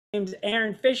name's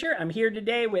Aaron Fisher. I'm here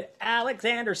today with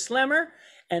Alexander Slemmer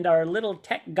and our little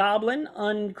tech goblin,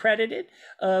 uncredited.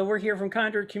 We're here from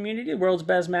Conjuror Community, the world's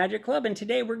best magic club, and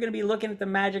today we're going to be looking at the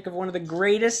magic of one of the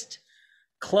greatest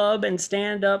club and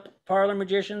stand-up parlor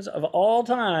magicians of all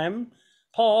time,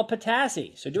 Paul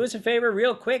Potassy. So do us a favor,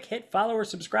 real quick, hit follow or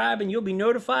subscribe, and you'll be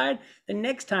notified the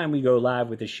next time we go live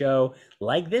with a show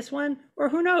like this one, or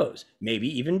who knows, maybe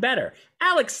even better.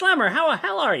 Alex Slemmer, how the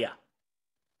hell are you?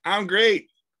 I'm great.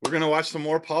 We're going to watch some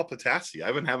more Paul Potassy.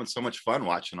 I've been having so much fun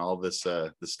watching all this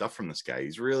this stuff from this guy.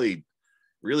 He's really,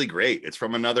 really great. It's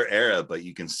from another era, but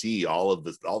you can see all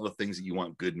the things that you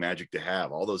want good magic to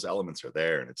have. All those elements are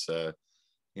there, and it's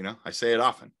you know, I say it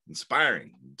often,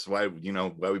 inspiring. It's why, you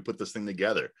know, why we put this thing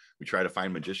together. We try to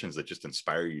find magicians that just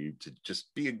inspire you to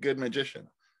just be a good magician.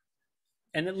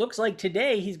 And it looks like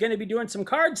today he's going to be doing some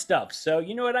card stuff. So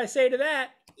you know what I say to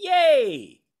that?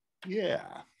 Yay! Yeah.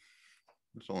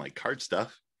 I don't like card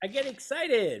stuff. I get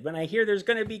excited when I hear there's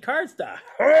going to be card stuff.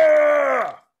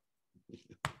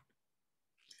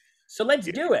 So let's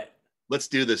do it. Let's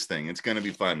do this thing. It's going to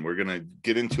be fun. We're going to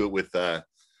get into it with,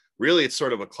 really, it's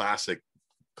sort of a classic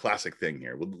thing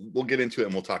here. We'll get into it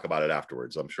and we'll talk about it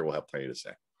afterwards. I'm sure we'll have plenty to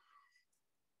say.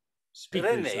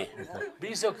 René,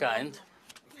 be so kind.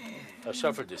 I'll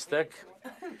shuffle this deck.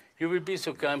 You will be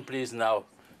so kind, please, now.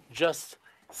 Just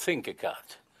think a card.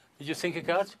 Did you think a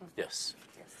card? Yes.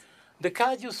 The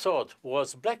card you thought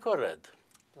was black or red?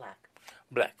 Black.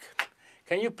 Black.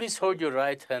 Can you please hold your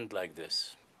right hand like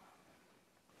this?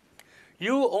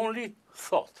 You only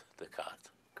thought the card.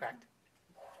 Correct.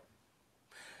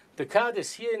 The card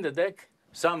is here in the deck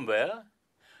somewhere,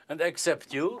 and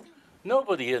except you,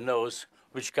 nobody here knows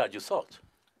which card you thought.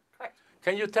 Correct.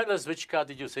 Can you tell us which card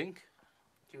did you think?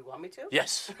 Do you want me to?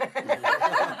 Yes.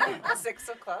 The Six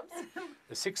of Clubs.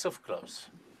 The Six of Clubs.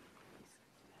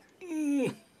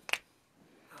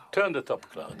 Turn the top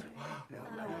cloud.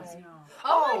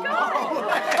 Oh, no.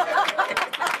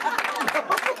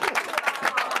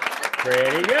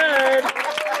 Pretty good.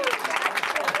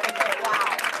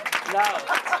 Now,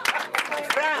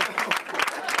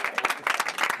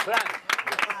 Frank,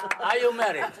 are you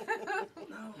married?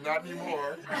 Not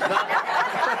anymore.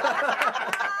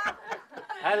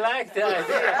 I like the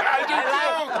idea.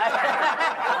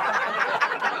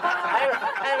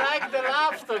 I like the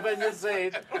laughter when you say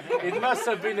it. It must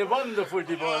have been a wonderful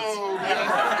divorce. Oh,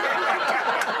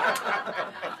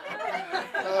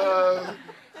 yes.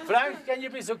 Frank, can you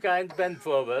be so kind, bend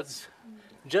forwards?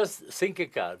 Just think a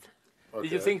card. Okay.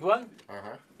 Did you think one?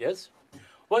 Uh-huh. Yes?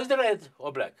 Was it red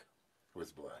or black? It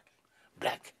was black.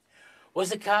 Black. Was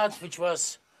the card which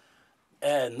was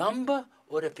a number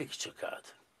or a picture card?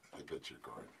 A picture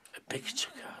card. A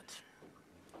picture card.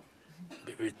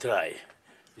 We will try.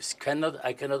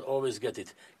 I cannot always get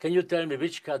it. Can you tell me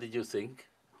which card did you think?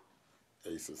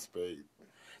 Ace of spades.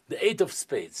 The Eight of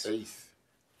Spades. Ace.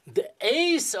 The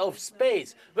Ace of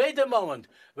Spades. Wait a moment.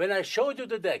 When I showed you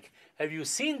the deck, have you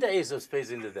seen the Ace of Spades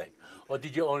in the deck? Or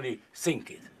did you only think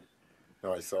it?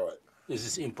 No, I saw it. This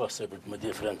is impossible, my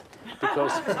dear friend.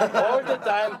 Because all the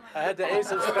time I had the Ace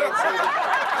of Spades in the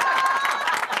deck.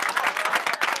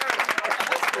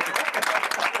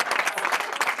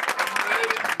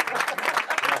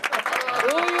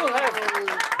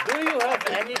 Do you have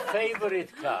any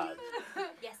favorite card?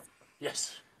 Yes.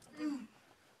 Yes.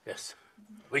 Yes.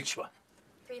 Which one?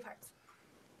 Three of Hearts.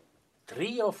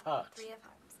 Three of Hearts. Three of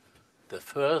Hearts. The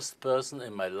first person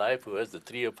in my life who has the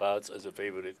Three of Hearts as a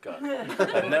favorite card.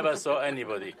 I never saw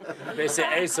anybody. They say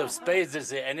Ace of Spades, they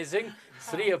say anything.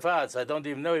 Three of Hearts. I don't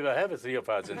even know if I have a Three of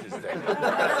Hearts in this deck.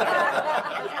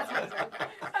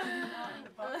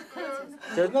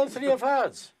 There's no Three of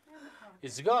Hearts.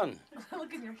 It's gone.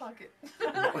 Look in your pocket.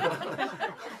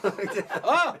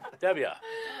 Oh, there we are.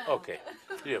 Okay,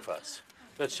 Three of Hearts.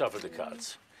 Let's shuffle the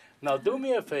cards. Now do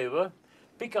me a favor,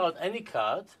 pick out any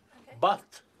card,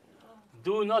 but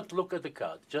do not look at the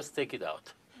card. Just take it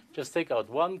out. Just take out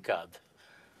one card.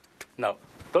 Now,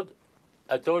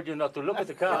 I told you not to look at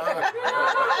the card.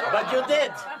 But you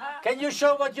did. Can you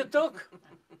show what you took?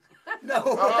 No.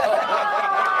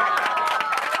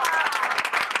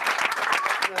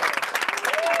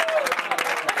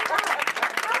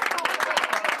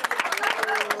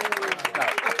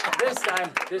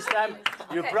 This time,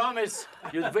 you promise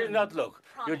you will not look.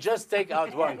 You just take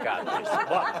out one card.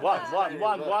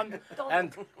 One,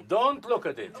 and don't look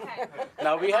at it.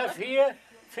 Now we have here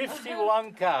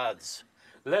 51 cards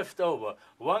left over.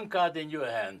 One card in your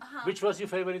hand. Which was your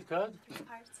favorite card?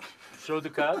 Hearts. Show the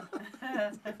card.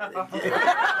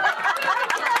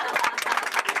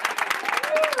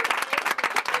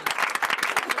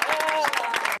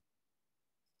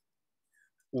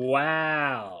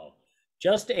 Wow.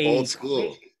 Just a Old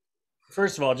school.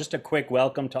 First of all, just a quick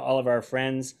welcome to all of our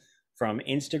friends from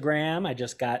Instagram. I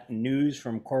just got news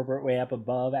from Corporate Way Up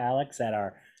Above, Alex, that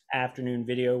our afternoon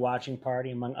video watching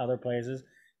party, among other places,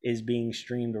 is being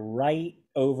streamed right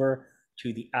over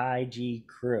to the IG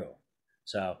crew.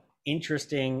 So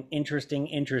interesting,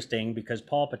 because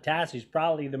Paul Potassy is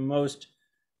probably the most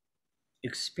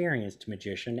experienced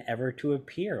magician ever to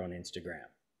appear on Instagram.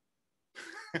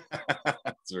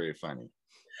 It's very funny.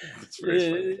 It's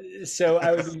very funny. So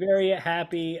I would be very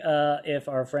happy if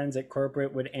our friends at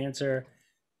Corporate would answer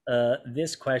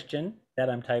this question that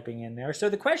I'm typing in there. So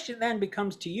the question then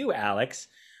becomes to you, Alex.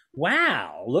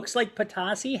 Wow, looks like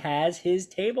Potassy has his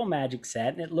table magic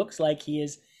set, and it looks like he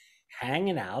is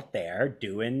hanging out there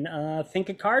doing think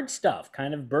a card stuff,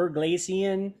 kind of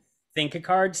Burglasian think a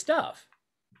card stuff.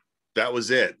 That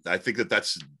was it. I think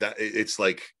it's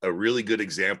like a really good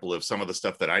example of some of the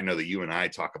stuff that I know that you and I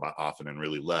talk about often and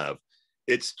really love.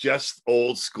 It's just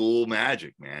old school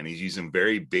magic, man. He's using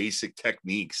very basic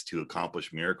techniques to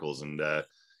accomplish miracles. And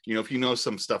you know, if you know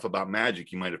some stuff about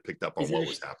magic, you might have picked up on what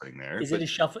was happening there. Is it a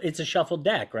shuffle? It's a shuffled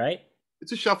deck, right?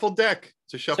 It's a shuffled deck.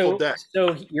 It's a shuffled deck.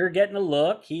 So you're getting a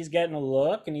look, he's getting a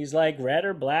look, and he's like red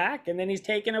or black, and then he's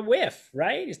taking a whiff,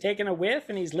 right? He's taking a whiff,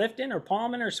 and he's lifting or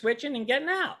palming or switching and getting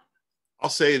out. I'll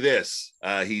say this,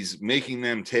 he's making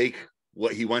them take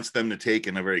what he wants them to take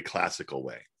in a very classical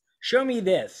way. Show me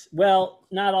this. Well,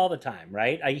 not all the time,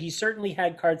 right? He certainly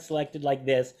had cards selected like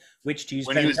this, which to use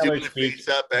when he was doing it speak, face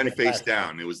up and face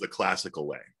down, it was the classical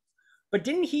way. But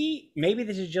didn't he, maybe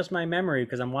this is just my memory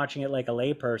because I'm watching it like a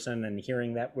layperson and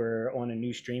hearing that we're on a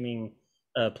new streaming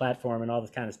platform and all this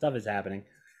kind of stuff is happening.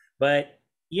 But,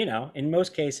 you know, in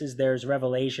most cases, there's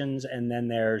revelations and then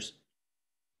there's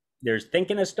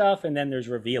thinking of stuff and then there's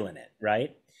revealing it,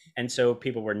 right? And so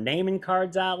people were naming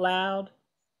cards out loud,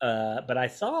 but I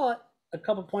saw a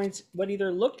couple points what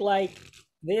either looked like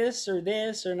this,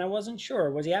 and I wasn't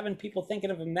sure. Was he having people thinking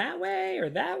of him that way or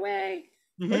or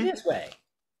this way?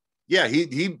 Yeah,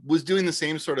 he was doing the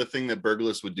same sort of thing that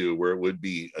Burglas would do, where it would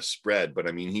be a spread. But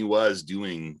I mean, he was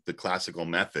doing the classical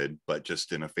method, but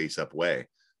just in a face-up way,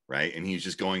 right? And he's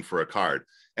just going for a card.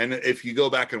 And if you go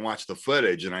back and watch the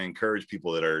footage, and I encourage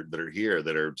people that are here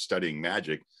that are studying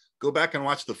magic, go back and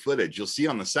watch the footage. You'll see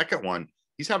on the second one,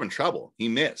 he's having trouble. He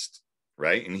missed,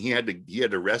 right? And he had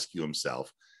to rescue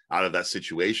himself out of that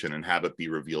situation and have it be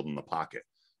revealed in the pocket,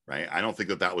 right? I don't think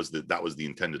that was the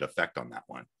intended effect on that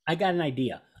one. I got an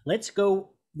idea. Let's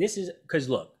go. This is because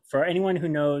look, for anyone who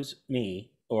knows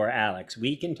me or Alex,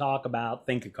 we can talk about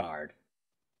think a card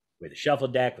with a shuffle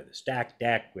deck, with a stacked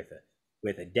deck,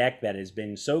 with a deck that has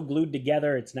been so glued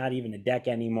together it's not even a deck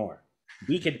anymore.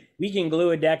 We can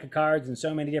glue a deck of cards in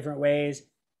so many different ways.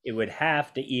 It would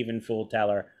have to even fool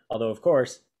Teller, although of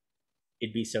course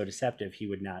it'd be so deceptive he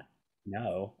would not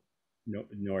know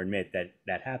nor admit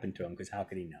that happened to him, because how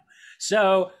could he know?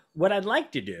 So what I'd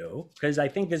like to do, because I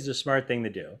think this is a smart thing to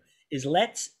do, is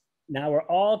now we're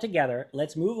all together,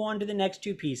 let's move on to the next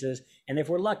two pieces, and if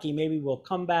we're lucky, maybe we'll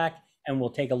come back and we'll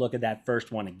take a look at that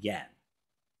first one again.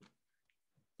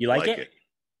 You like it?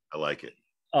 I like it.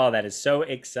 Oh, that is so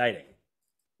exciting.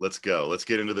 Let's go. Let's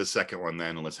get into the second one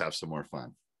then, and let's have some more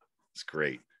fun. It's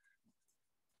great.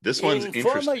 This one's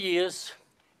interesting. In former years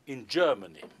in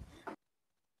Germany.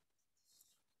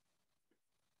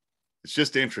 It's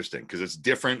just interesting because it's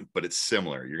different, but it's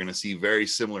similar. You're going to see very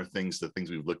similar things to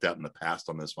things we've looked at in the past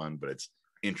on this one, but it's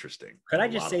interesting. Could I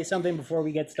just say something before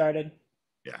we get started?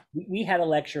 Yeah. We had a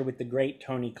lecture with the great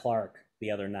Tony Clark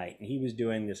the other night, and he was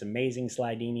doing this amazing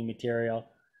Slidini material.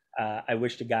 I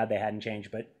wish to God they hadn't changed,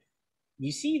 but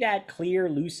you see that clear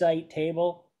lucite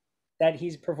table that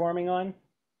he's performing on?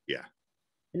 Yeah.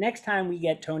 The next time we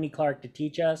get Tony Clark to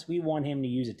teach us, we want him to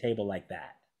use a table like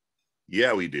that.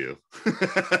 Yeah, we do.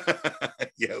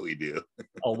 Yeah, we do.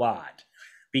 A lot.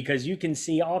 Because you can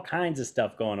see all kinds of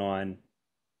stuff going on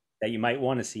that you might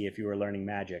want to see if you were learning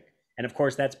magic. And of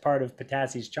course, that's part of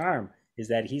Potassy's charm, is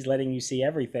that he's letting you see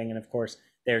everything. And of course,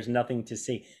 there's nothing to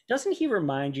see. Doesn't he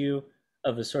remind you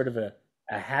of a sort of a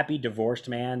happy divorced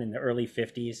man in the early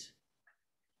 50s?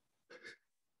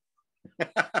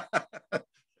 It's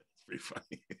pretty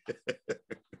funny.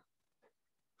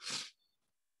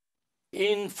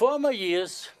 In former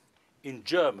years in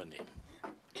Germany,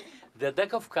 the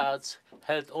deck of cards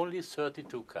held only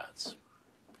 32 cards.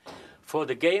 For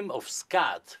the game of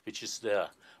skat, which is the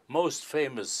most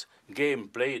famous game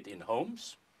played in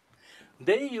homes,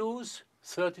 they use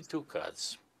 32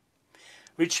 cards,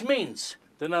 which means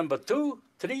the number 2,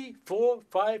 3, 4,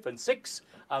 5, and 6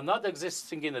 are not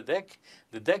existing in the deck.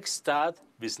 The deck starts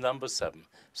with number 7.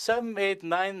 7, 8,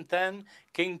 9, 10,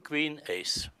 king, queen,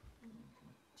 ace.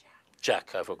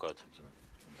 Jack, I forgot.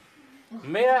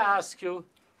 May I ask you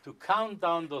to count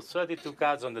down those 32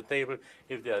 cards on the table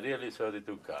if they are really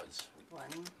 32 cards? 1,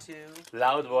 2,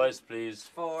 Loud voice, please.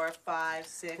 4, 5,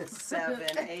 6, 7,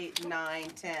 8, 9,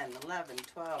 10, 11,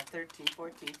 12, 13,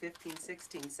 14, 15,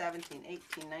 16, 17,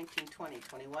 18, 19, 20,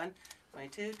 21,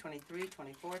 22, 23,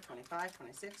 24, 25,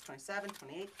 26, 27,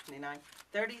 28, 29,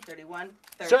 30, 31,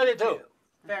 32.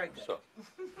 Very good. So,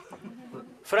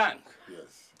 Frank,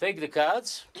 Yes. take the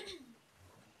cards.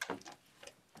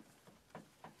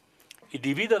 Y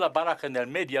divide la baraja en el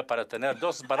medio para tener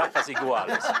dos barajas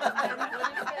iguales.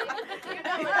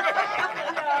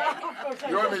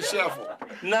 You want me to shuffle?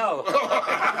 No.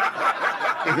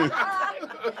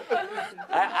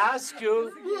 I ask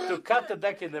you to cut the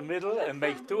deck in the middle and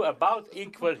make two about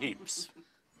equal heaps.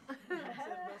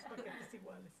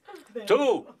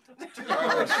 2.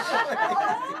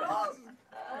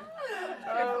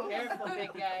 Careful,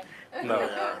 big guy. No.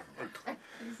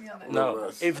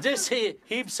 No. If these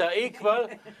heaps are equal,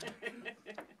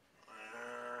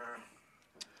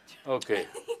 okay.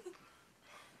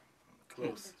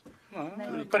 Close.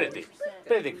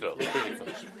 Pretty close.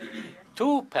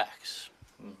 2 packs.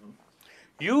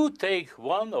 You take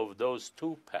one of those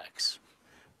 2 packs.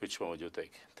 Which one would you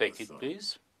take? Take it,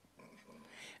 please.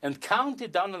 And count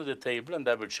it down on the table, and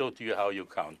I will show to you how you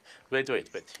count. Wait.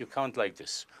 You count like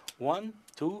this. 1,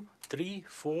 2, 3,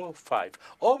 4, 5.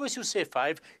 Always you say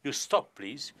 5, you stop,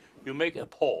 please. You make a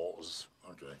pause.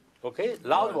 Okay. Okay?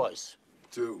 Loud 1, voice.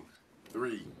 2,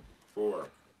 3, 4,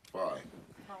 5.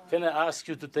 Can I ask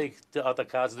you to take the other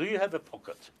cards? Do you have a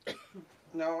pocket?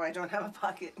 No, I don't have a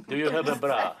pocket. Do you have a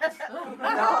bra?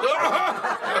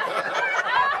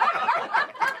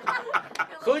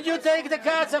 Could you take the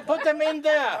cards and put them in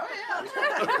there?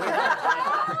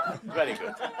 Very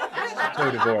good.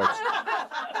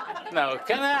 Now,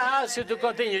 can I ask you to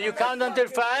continue? You count until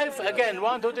 5. Again,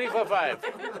 1, 2, 3, 4, 5.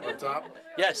 On top?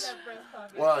 Yes.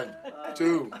 1,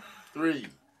 2, 3,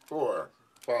 4,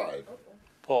 5.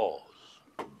 Pause.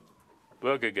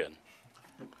 Work again.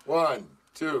 1,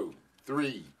 2,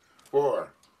 3, 4,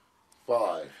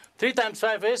 5. 3 times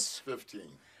 5 is? 15.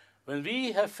 When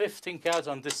we have 15 cards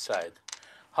on this side,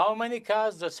 how many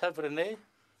cards does have René?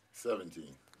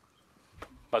 17.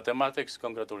 Mathematics,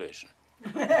 congratulations.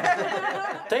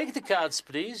 Take the cards,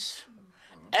 please.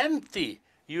 Empty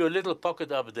your little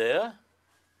pocket up there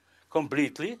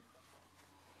completely.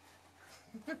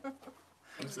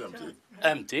 It's empty.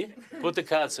 Empty. Put the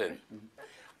cards in.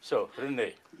 So,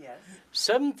 René, Yes.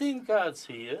 17 cards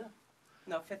here.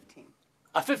 No, 15.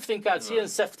 15 cards here and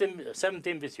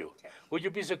 17 with you. Would you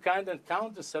be so kind and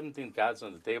count the 17 cards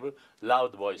on the table?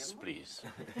 Loud voice, please.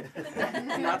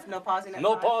 No pausing at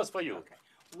No 5? pause for you. Okay.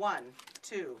 1,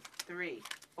 2, 3,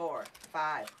 4,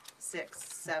 5, 6,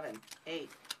 7, 8,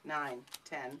 9,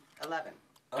 10, 11.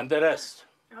 And the rest.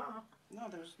 No,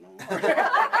 there's no more.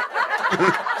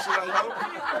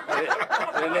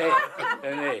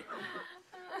 René.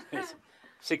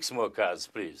 6 more cards,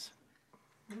 please.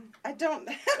 I don't.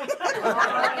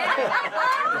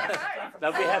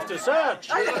 Now we have to search.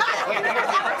 Frank,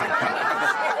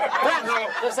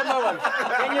 just a moment.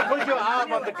 Can you put your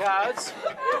arm on the cards?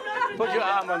 Put your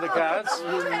arm on the cards.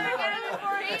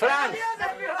 Frank,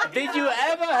 did you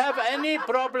ever have any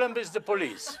problem with the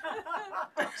police?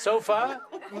 So far?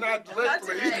 Not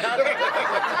lately.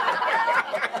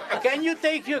 Can you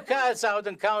take your cards out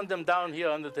and count them down here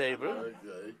on the table?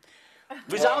 Okay.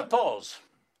 Without pause.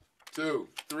 2,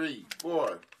 3,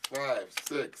 4, 5,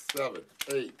 6, 7,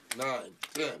 8, 9,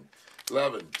 10,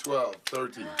 11, 12,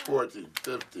 13, 14,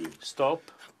 15. Stop.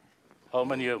 How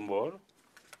many more?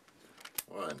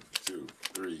 1, 2,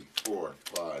 3, 4,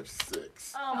 5,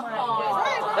 6. Oh my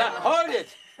God. Hold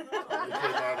it. It came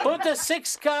out of- Put the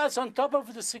 6 cards on top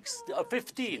of the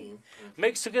 15.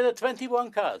 Makes together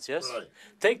 21 cards, yes? Right.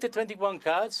 Take the 21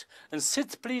 cards and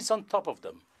sit, please, on top of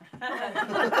them.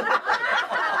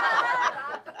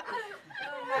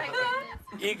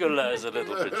 Eagle-eyes a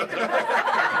little bit. Okay.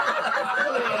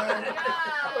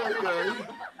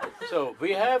 So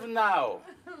we have now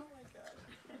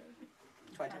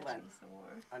 21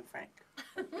 on Frank.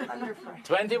 Under Frank.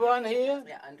 21 here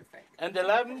Yeah, under Frank. and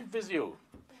 11 with you.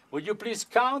 Would you please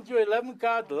count your 11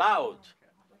 card loud?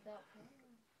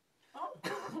 1,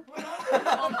 2.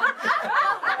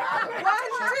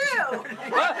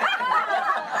 What?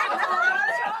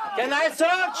 Can I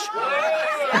search?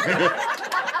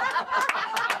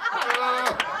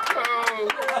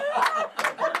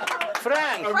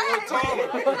 Frank, I'm a little taller.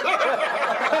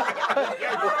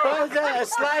 was there a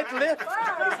slight lift?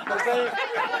 Okay?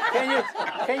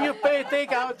 Can you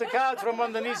take out the cards from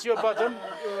underneath your bottom?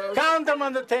 Count them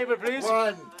on the table, please.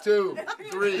 1, 2,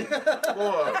 3, 4,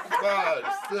 5,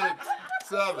 6,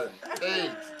 7,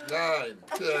 8, 9,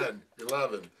 10,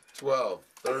 11, 12,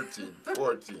 13,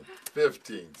 14,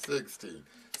 15, 16,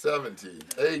 17,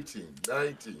 18,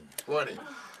 19, 20,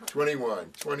 21,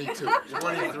 22,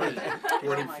 23,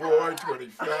 24,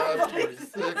 25,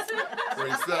 26,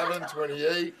 27,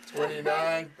 28,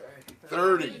 29,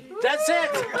 30. That's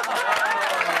it.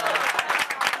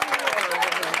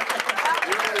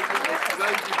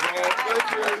 Thank you, Paul. Thank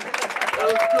you.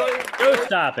 That was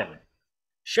great.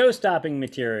 Show-stopping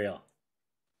material.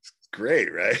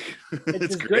 Great, right?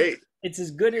 It's as great. It's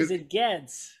as good as it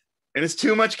gets. And it's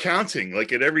too much counting,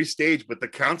 like at every stage, but the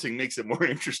counting makes it more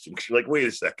interesting. You're like, wait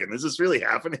a second, is this really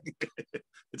happening?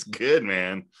 It's good,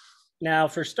 man. Now,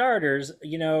 for starters,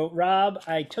 Rob,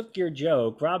 I took your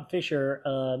joke. Rob Fisher,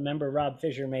 member Rob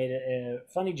Fisher made a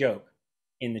funny joke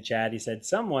in the chat. He said,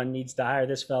 someone needs to hire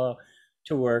this fellow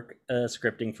to work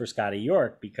scripting for Scotty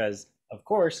York because, of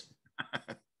course,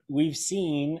 we've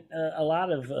seen a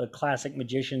lot of classic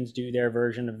magicians do their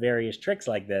version of various tricks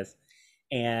like this.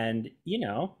 And,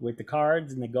 with the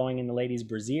cards and the going in the lady's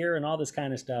brassiere and all this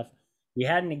kind of stuff, we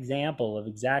had an example of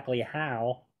exactly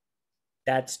how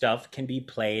that stuff can be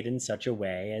played in such a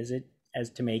way as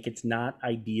to make its not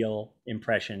ideal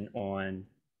impression on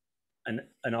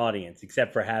an audience,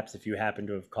 except perhaps if you happen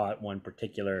to have caught one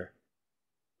particular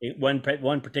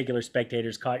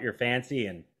spectator's caught your fancy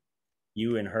and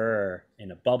you and her are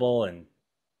in a bubble and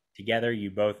together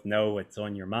you both know what's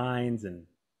on your minds and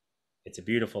it's a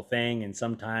beautiful thing. And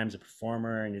sometimes a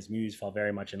performer and his muse fall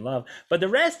very much in love, but the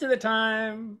rest of the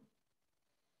time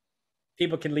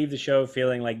people can leave the show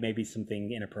feeling like maybe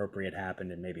something inappropriate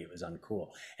happened and maybe it was uncool.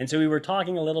 And so we were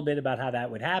talking a little bit about how that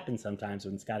would happen sometimes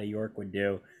when Scotty York would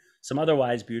do some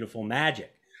otherwise beautiful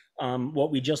magic.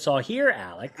 What we just saw here,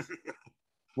 Alex,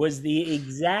 was the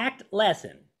exact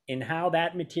lesson in how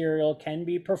that material can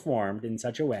be performed in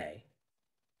such a way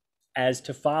as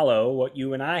to follow what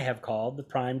you and I have called the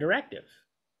prime directive.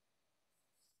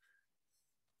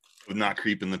 With not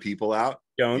creeping the people out.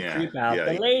 Don't creep out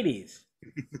the ladies.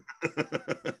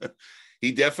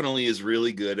 He definitely is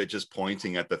really good at just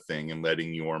pointing at the thing and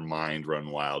letting your mind run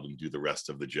wild and do the rest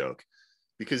of the joke.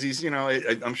 Because he's,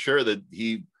 I'm sure that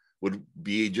he would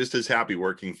be just as happy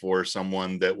working for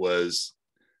someone that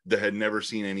had never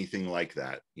seen anything like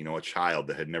that. A child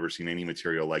that had never seen any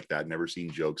material like that, never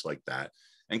seen jokes like that,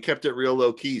 and kept it real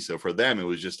low key. So for them, it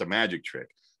was just a magic trick.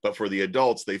 But for the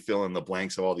adults, they fill in the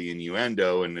blanks of all the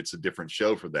innuendo and it's a different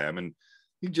show for them. And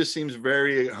he just seems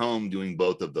very at home doing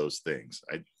both of those things.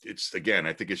 I think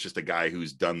it's just a guy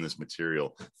who's done this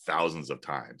material thousands of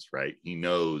times, right? He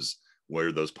knows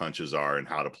where those punches are and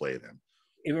how to play them.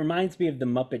 It reminds me of the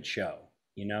Muppet Show.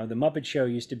 The Muppet Show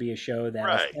used to be a show that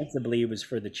ostensibly was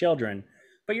for the children,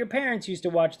 but your parents used to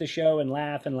watch the show and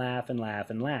laugh and laugh and laugh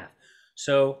and laugh.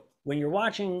 So when you're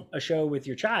watching a show with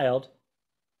your child,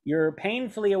 you're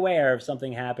painfully aware if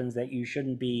something happens that you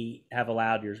shouldn't have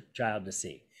allowed your child to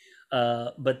see.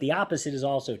 But the opposite is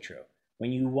also true.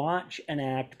 When you watch an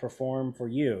act perform for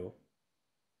you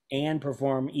and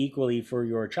perform equally for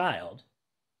your child,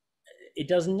 it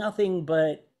does nothing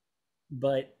but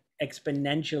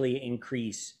exponentially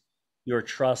increase your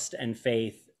trust and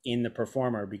faith in the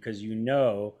performer because you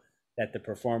know that the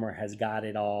performer has got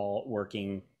it all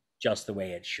working just the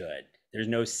way it should. There's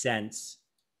no sense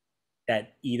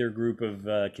that either group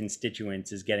of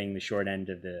constituents is getting the short end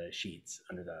of the sheets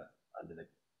under the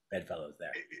bedfellows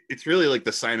there. It's really like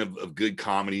the sign of good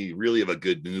comedy, really of a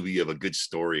good movie, of a good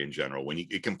story in general. When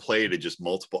it can play to just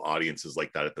multiple audiences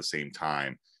like that at the same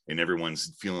time, and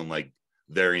everyone's feeling like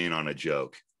they're in on a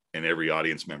joke, and every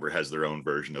audience member has their own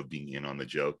version of being in on the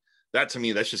joke. That to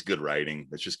me, that's just good writing.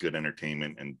 That's just good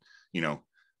entertainment. And,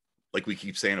 like we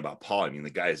keep saying about Paul, the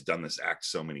guy has done this act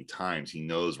so many times. He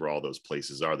knows where all those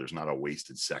places are. There's not a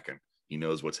wasted second. He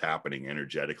knows what's happening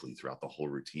energetically throughout the whole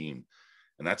routine.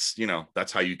 And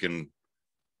that's how you can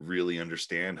really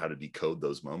understand how to decode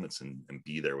those moments and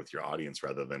be there with your audience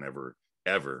rather than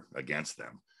ever against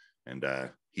them. And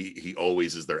he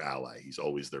always is their ally. He's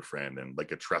always their friend and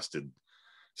like a trusted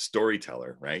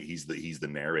storyteller, right? He's the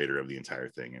narrator of the entire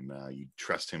thing. And you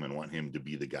trust him and want him to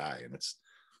be the guy. And it's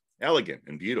elegant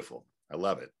and beautiful. I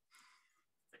love it.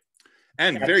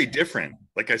 And very different,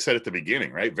 like I said at the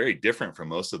beginning, right? Very different from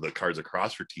most of the Cards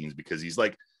Across routines because he's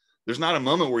like, there's not a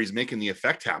moment where he's making the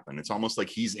effect happen. It's almost like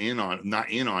he's not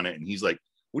in on it. And he's like,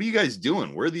 what are you guys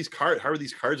doing? Where are these cards? How are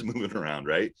these cards moving around?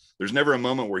 Right. There's never a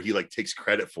moment where he like takes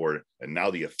credit for it. And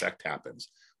now the effect happens,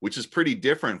 which is pretty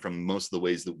different from most of the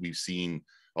ways that we've seen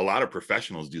a lot of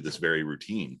professionals do this very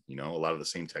routine, you know, a lot of the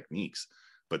same techniques,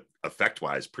 but effect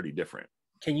wise, pretty different.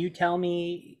 Can you tell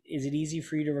me, is it easy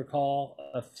for you to recall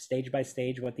stage by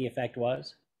stage what the effect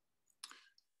was?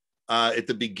 At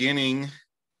the beginning,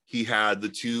 he had the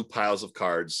 2 piles of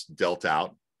cards dealt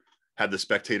out, had the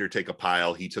spectator take a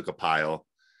pile, he took a pile,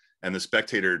 and the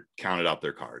spectator counted out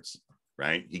their cards,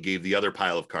 right? He gave the other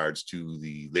pile of cards to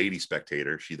the lady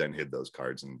spectator. She then hid those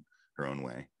cards in her own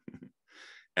way.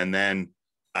 And then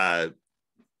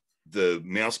the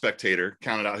male spectator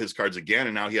counted out his cards again,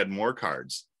 and now he had more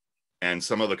cards. And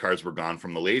some of the cards were gone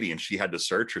from the lady, and she had to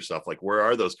search herself, like, where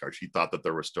are those cards? She thought that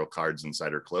there were still cards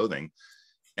inside her clothing.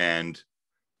 And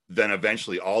then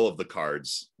eventually all of the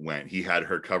cards went. He had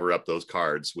her cover up those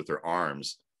cards with her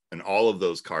arms, and all of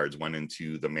those cards went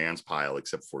into the man's pile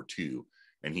except for 2.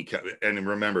 And he kept, and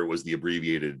remember, it was the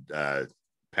abbreviated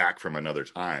pack from another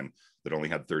time that only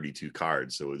had 32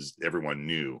 cards. So it was, everyone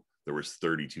knew there was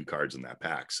 32 cards in that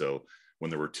pack. So when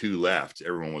there were 2 left,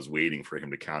 everyone was waiting for him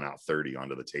to count out 30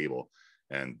 onto the table.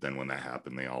 And then when that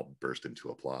happened, they all burst into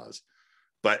applause.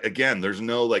 But again, there's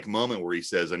no like moment where he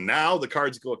says, and now the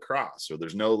cards go across, or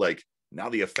there's no like, now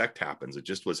the effect happens. It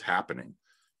just was happening.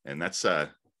 And that's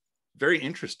very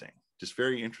interesting, just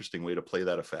very interesting way to play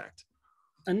that effect.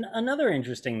 Another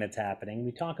interesting that's happening,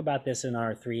 we talk about this in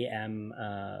our 3M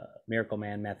Miracle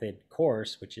Man Method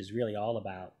course, which is really all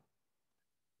about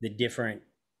the different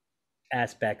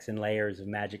aspects and layers of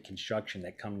magic construction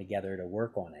that come together to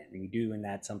work on it. And we do in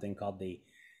that something called the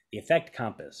effect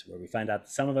compass, where we find out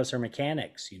some of us are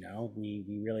mechanics, you know, we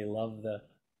really love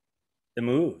the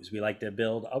moves. We like to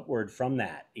build upward from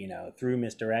that, you know, through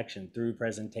misdirection, through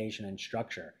presentation and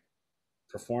structure,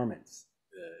 performance,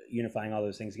 unifying all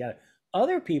those things together.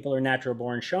 Other people are natural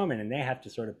born showmen, and they have to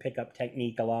sort of pick up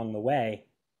technique along the way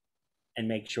and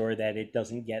make sure that it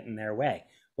doesn't get in their way.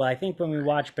 Well, I think when we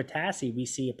watch Potassy, we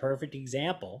see a perfect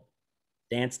example.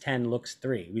 Dance 10 looks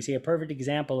 3. We see a perfect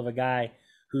example of a guy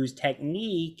whose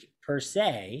technique per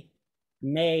se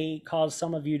may cause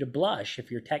some of you to blush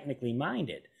if you're technically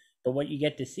minded. But what you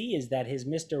get to see is that his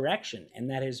misdirection, and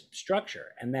that his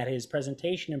structure, and that his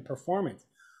presentation and performance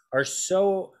are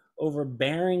so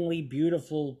overbearingly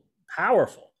beautiful,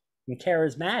 powerful, and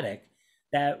charismatic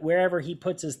that wherever he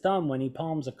puts his thumb when he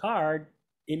palms a card,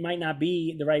 it might not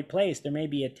be the right place. There may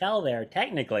be a tell there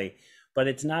technically, but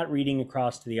it's not reading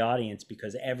across to the audience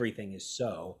because everything is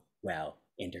so well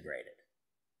integrated.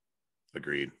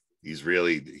 Agreed. He's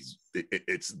really,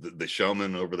 it's the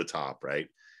showman over the top, right?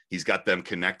 He's got them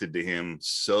connected to him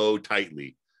so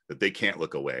tightly that they can't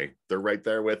look away. They're right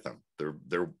there with him.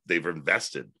 They've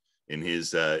invested in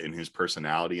his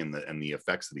personality and the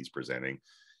effects that he's presenting.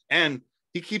 And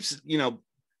he keeps, you know,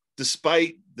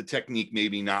 despite the technique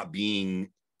maybe not being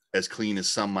as clean as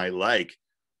some might like,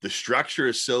 the structure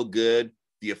is so good,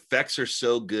 the effects are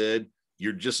so good,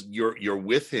 you're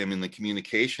with him in the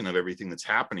communication of everything that's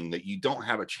happening, that you don't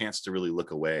have a chance to really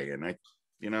look away. And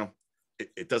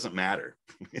it doesn't matter.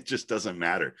 It just doesn't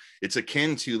matter. It's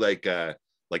akin to like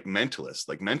mentalists.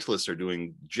 Like mentalists are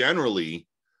doing generally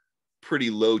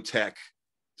pretty low tech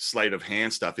sleight of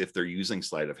hand stuff if they're using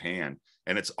sleight of hand,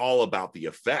 and it's all about the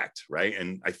effect, right?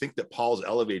 And I think that Paul's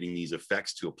elevating these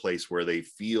effects to a place where they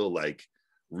feel like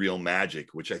real magic,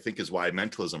 which I think is why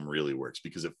mentalism really works,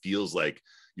 because it feels like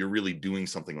you're really doing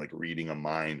something like reading a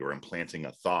mind or implanting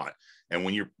a thought. And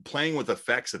when you're playing with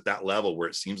effects at that level where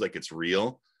it seems like it's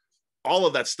real, all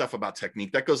of that stuff about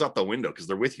technique that goes out the window, because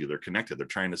they're with you, they're connected, they're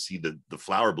trying to see the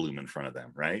flower bloom in front of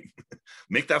them, right?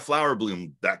 Make that flower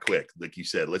bloom that quick, like you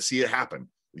said. Let's see it happen.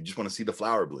 We just want to see the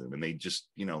flower bloom, and they just,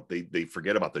 you know, they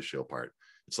forget about the show part.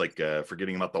 It's like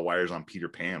forgetting about the wires on Peter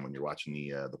Pan when you're watching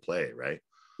the play, right?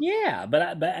 Yeah,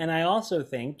 but I also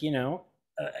think, you know,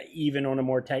 even on a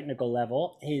more technical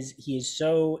level, he is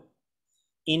so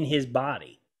in his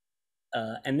body,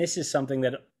 and this is something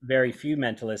that very few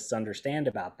mentalists understand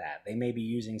about that. They may be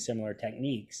using similar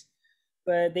techniques,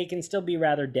 but they can still be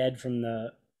rather dead from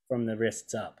the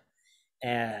wrists up.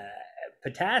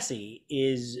 Potassy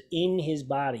is in his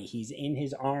body. He's in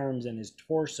his arms and his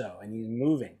torso, and he's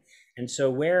moving. And so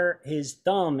where his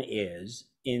thumb is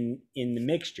in the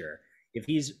mixture, if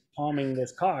he's palming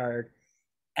this card,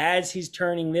 as he's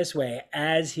turning this way,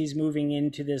 as he's moving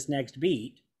into this next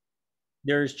beat,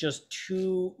 there's just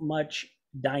too much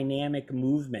dynamic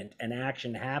movement and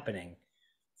action happening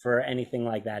for anything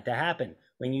like that to happen.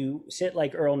 When you sit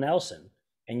like Earl Nelson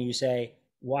and you say,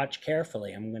 watch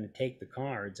carefully, I'm going to take the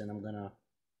cards and I'm going to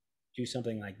do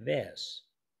something like this.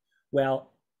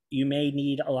 Well, you may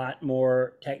need a lot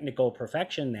more technical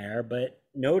perfection there, but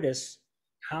notice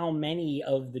how many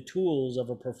of the tools of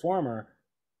a performer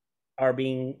are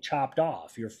being chopped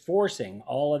off. You're forcing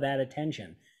all of that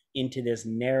attention into this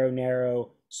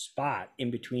narrow spot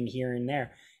in between here and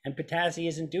there. And Potassy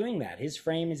isn't doing that. His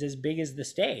frame is as big as the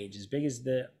stage, as big as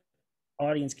the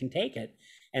audience can take it.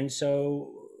 And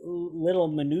so little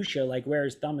minutia like where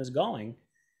his thumb is going,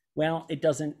 well, it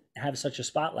doesn't have such a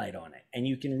spotlight on it. And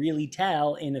you can really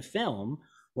tell in a film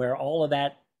where all of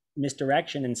that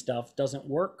misdirection and stuff doesn't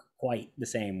work quite the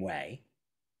same way.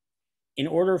 In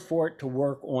order for it to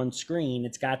work on screen,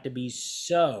 it's got to be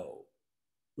so,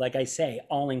 like I say,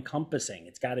 all-encompassing.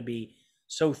 It's got to be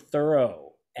so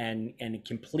thorough and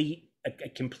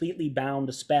completely bound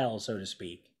to spell, so to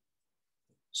speak,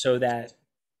 so that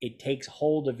it takes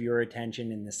hold of your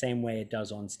attention in the same way it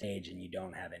does on stage and you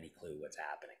don't have any clue what's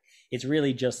happening. It's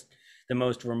really just the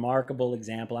most remarkable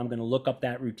example. I'm going to look up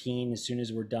that routine as soon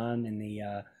as we're done in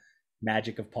the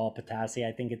Magic of Paul Potassy,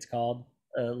 I think it's called,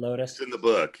 Lotus. It's in the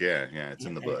book. Yeah, it's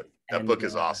in the book. That book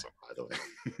is awesome, by the way.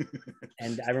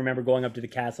 And I remember going up to the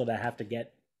castle to have to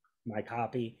get my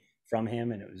copy from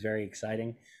him, and it was very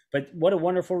exciting. But what a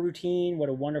wonderful routine, what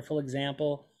a wonderful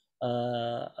example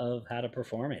of how to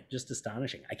perform it. Just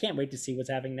astonishing. I can't wait to see what's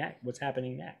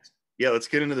happening next. Yeah, let's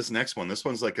get into this next one. This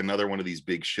one's like another one of these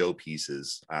big show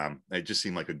pieces. It just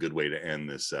seemed like a good way to end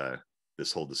this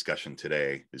this whole discussion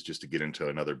today, is just to get into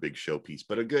another big show piece,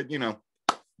 but a good,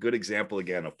 good example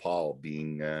again of Paul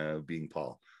being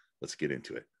Paul. Let's get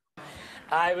into it.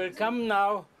 I will come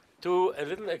now to a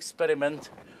little experiment,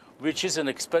 which is an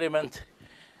experiment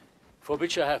for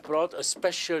which I have brought a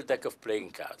special deck of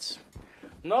playing cards.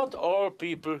 Not all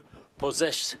people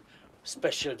possess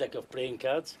special deck of playing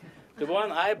cards. The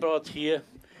one I brought here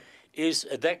is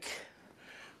a deck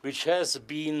which has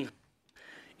been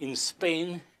in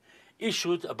Spain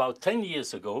issued about 10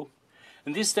 years ago.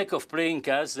 And this deck of playing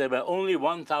cards, there were only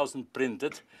 1,000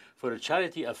 printed for a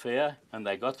charity affair, and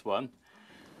I got one,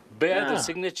 bear the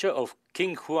signature of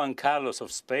King Juan Carlos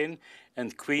of Spain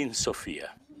and Queen Sofia.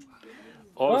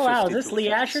 All oh, wow, is 52 this Lee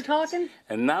cards. Asher talking?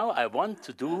 And now I want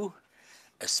to do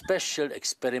a special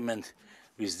experiment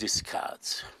with these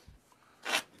cards.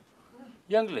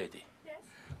 Young lady, Yes.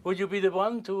 would you be the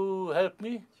one to help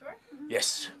me? Sure.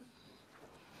 Yes.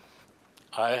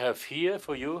 I have here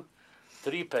for you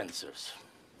 3 pencils.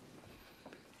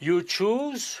 You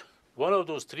choose one of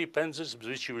those 3 pencils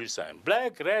which you will sign.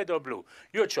 Black, red, or blue.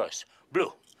 Your choice.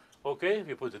 Blue. Okay,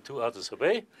 we put the 2 others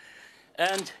away.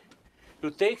 And you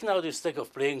take now this deck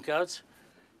of playing cards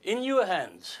in your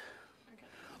hands. Okay.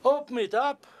 Open it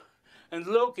up and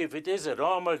look if it is a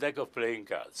normal deck of playing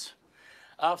cards.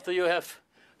 After you have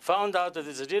found out that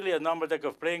it's really a normal deck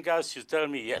of playing cards, you tell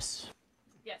me yes.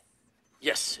 Yes.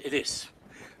 Yes, it is.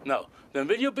 Now, then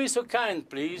will you be so kind,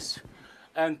 please,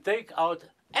 and take out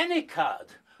any card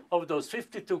of those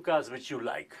 52 cards which you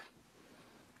like.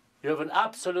 You have an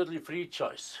absolutely free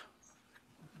choice.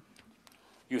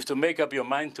 You have to make up your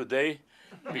mind today.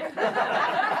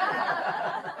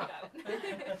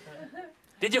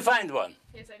 Did you find one?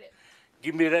 Yes, I did.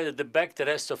 Give me right at the back the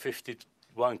rest of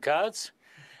 51 cards.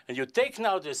 And you take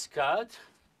now this card,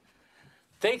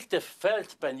 take the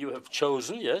felt pen you have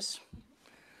chosen, yes,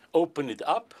 open it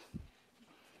up,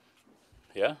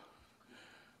 yeah,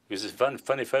 this is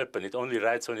funny felt pen, it only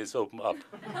writes when it's open up.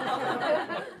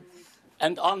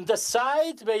 And on the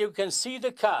side where you can see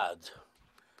the card,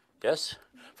 yes,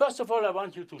 first of all I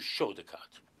want you to show the card.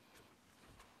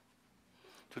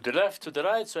 To the left, to the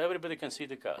right, so everybody can see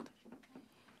the card.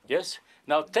 Yes,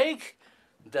 now take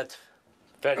that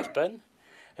felt pen,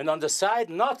 and on the side,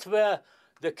 not where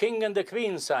the king and the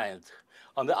queen signed,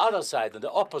 on the other side, on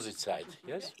the opposite side,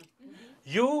 yes?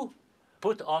 You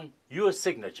put on your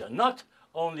signature, not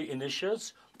only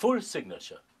initials, full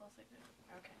signature. Full signature.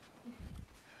 Okay.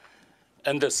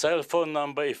 And the cell phone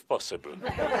number if possible.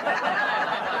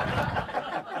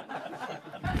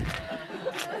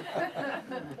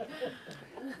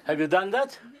 Have you done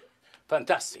that?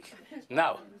 Fantastic.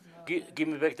 Now, give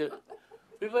me back the...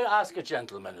 We will ask a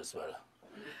gentleman as well.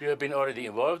 You have been already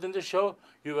involved in the show.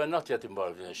 You were not yet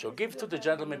involved in the show. Give to the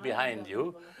gentleman behind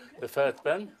you the felt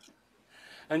pen.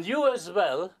 And you as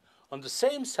well, on the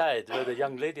same side where the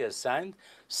young lady has signed,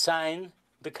 sign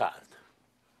the card.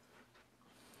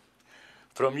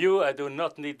 From you, I do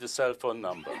not need the cell phone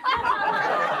number.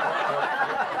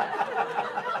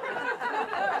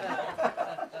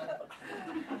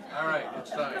 All right, it's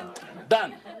time.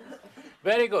 Done.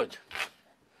 Very good.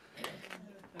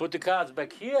 Put the cards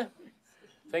back here.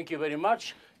 Thank you very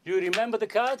much. You remember the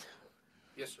card?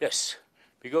 Yes, sir. Yes.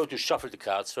 We go to shuffle the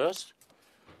cards first.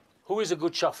 Who is a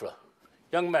good shuffler?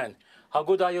 Young man, how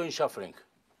good are you in shuffling?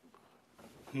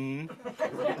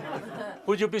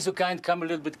 Would you be so kind, come a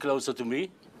little bit closer to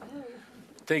me?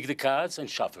 Take the cards and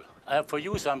shuffle. I have for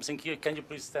you something here. Can you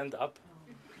please stand up?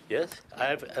 Yes, I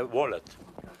have a wallet.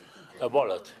 A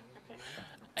wallet.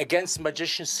 Against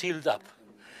magician sealed up.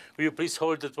 Will you please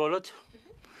hold that wallet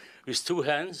with 2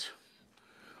 hands?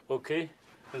 Okay.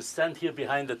 And stand here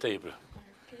behind the table.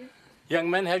 Young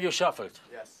man, have you shuffled?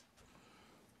 Yes.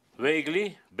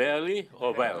 Vaguely, barely,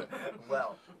 or well?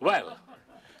 Well. Well.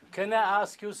 Can I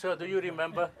ask you, sir, do you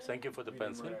remember? Thank you for the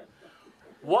pencil.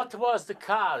 What was the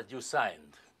card you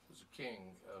signed? It was a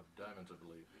king of diamonds, I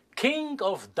believe. King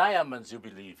of diamonds, you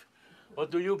believe. What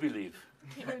do you believe?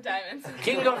 King of diamonds.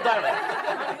 King of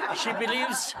diamonds.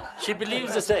 She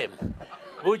believes the same.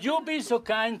 Would you be so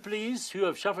kind, please, you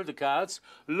have shuffled the cards,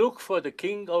 look for the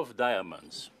King of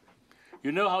Diamonds.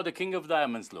 You know how the King of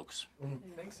Diamonds looks? I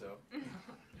think so.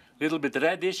 Little bit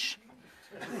reddish.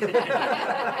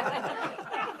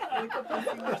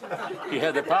 He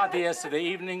had a party yesterday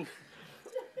evening.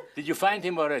 Did you find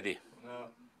him already? No.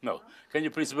 No. Can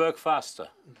you please work faster?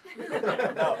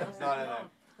 No, it's not in there.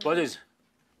 What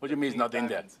do you mean it's not in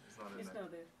there? It's not in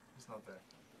there. It's not there.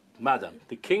 Madam,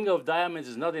 the King of Diamonds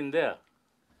is not in there.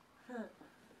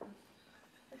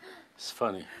 It's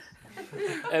funny.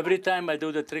 Every time I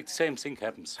do the trick, same thing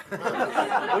happens.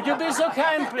 Would you be so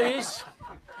kind, please?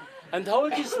 And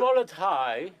hold this wallet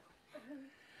high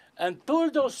and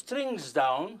pull those strings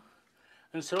down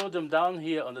and throw them down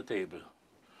here on the table.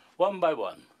 One by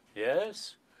one.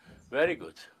 Yes? Very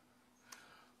good.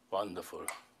 Wonderful.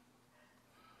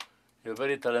 You're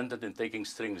very talented in taking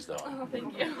strings down. Oh,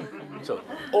 thank you. So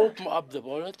open up the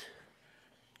wallet.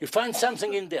 You find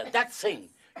something in there, that thing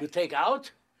you take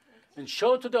out and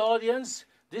show to the audience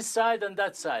this side and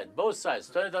that side, both sides,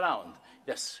 turn it around.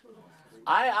 Yes.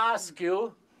 I ask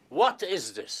you, what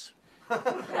is this?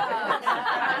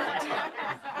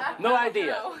 No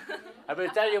idea. I will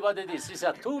tell you what it is. These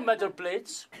are 2 metal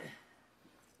plates,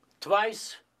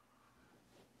 twice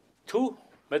 2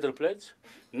 metal plates,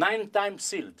 9 times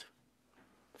sealed.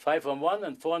 5 on one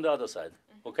and 4 on the other side.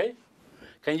 Okay?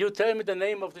 Can you tell me the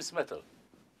name of this metal?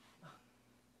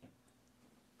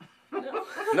 No.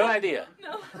 No idea.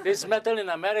 No. This metal in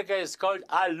America is called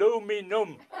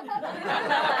aluminum.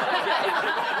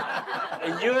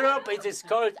 In Europe, it is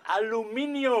called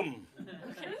aluminium.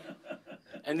 Okay.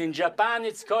 And in Japan,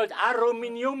 it's called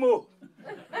aruminiumu.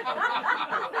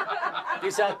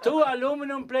 These are 2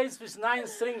 aluminum plates with 9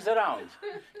 strings around.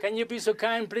 Can you be so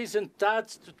kind, please, and start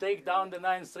to take down the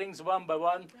 9 strings one by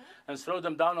one and throw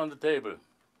them down on the table?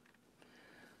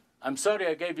 I'm sorry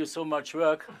I gave you so much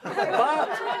work,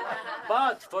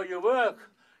 but for your work,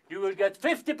 you will get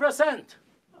 50%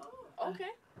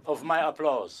 Okay. of my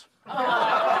applause.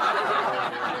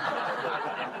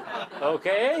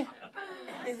 Okay?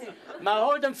 Now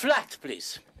hold them flat,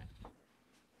 please.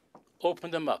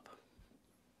 Open them up.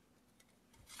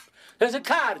 There's a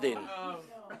card in.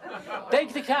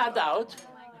 Take the card out.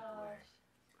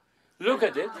 Look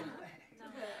at it.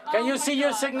 Can you see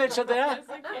your signature there? Yes,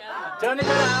 I can. Turn it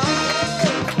around.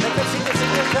 Let us see the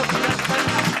signature.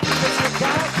 Let's see the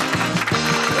card.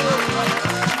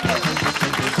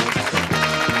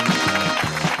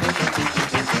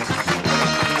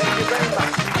 Thank you very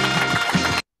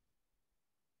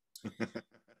much.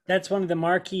 That's one of the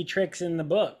marquee tricks in the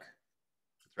book.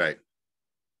 Right.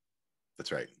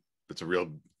 That's right. It's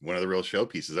one of the real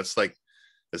showpieces. That's like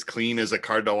as clean as a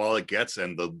card to wallet gets,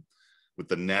 and with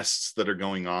the nests that are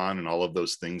going on and all of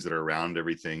those things that are around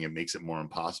everything, it makes it more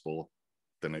impossible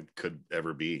than it could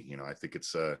ever be. You know, I think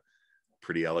it's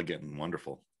pretty elegant and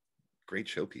wonderful. Great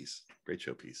showpiece. Great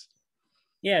showpiece.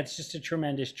 Yeah, it's just a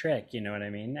tremendous trick. You know what I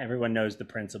mean? Everyone knows the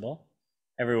principle.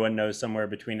 Everyone knows somewhere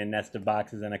between a nest of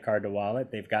boxes and a card to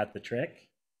wallet, they've got the trick.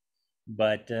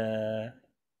 But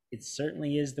it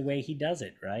certainly is the way he does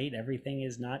it, right? Everything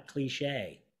is not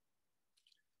cliche.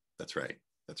 That's right.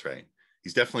 That's right.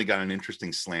 He's definitely got an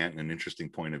interesting slant and an interesting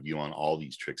point of view on all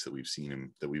these tricks that we've seen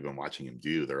him, that we've been watching him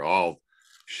do. They're all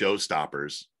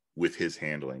showstoppers with his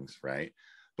handlings, right?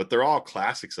 But they're all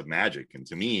classics of magic. And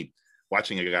to me,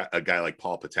 watching a guy like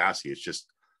Paul Potassy, it's just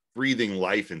breathing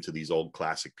life into these old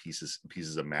classic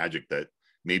pieces of magic that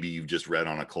maybe you've just read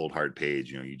on a cold hard page,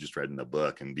 you know, you just read in a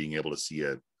book, and being able to see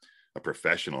a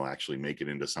professional actually make it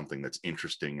into something that's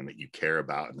interesting and that you care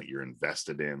about and that you're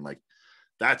invested in. Like,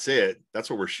 that's it. That's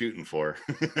what we're shooting for.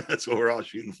 That's what we're all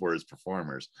shooting for as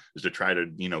performers, is to try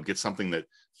to, you know, get something that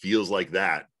feels like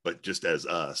that, but just as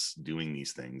us doing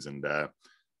these things. And I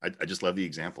just love the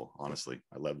example. Honestly,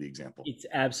 I love the example. It's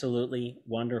absolutely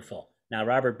wonderful. Now,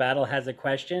 Robert Battle has a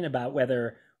question about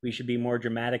whether we should be more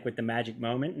dramatic with the magic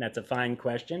moment, and that's a fine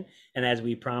question. And as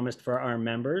we promised for our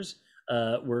members,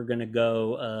 we're going to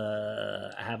go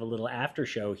have have a little after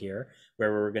show here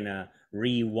where we're going to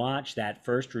re-watch that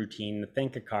first routine, the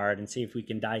think a card, and see if we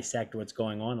can dissect what's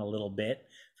going on a little bit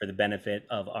for the benefit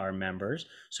of our members.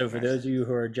 So for those of you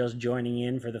who are just joining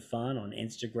in for the fun on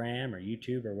Instagram or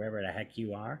YouTube or wherever the heck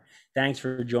you are, thanks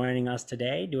for joining us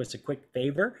today. Do us a quick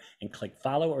favor and click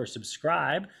follow or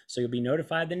subscribe so you'll be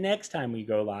notified the next time we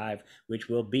go live, which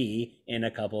will be in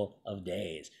a couple of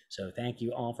days. So thank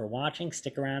you all for watching.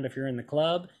 Stick around if you're in the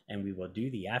club, and we will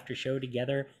do the after show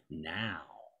together now.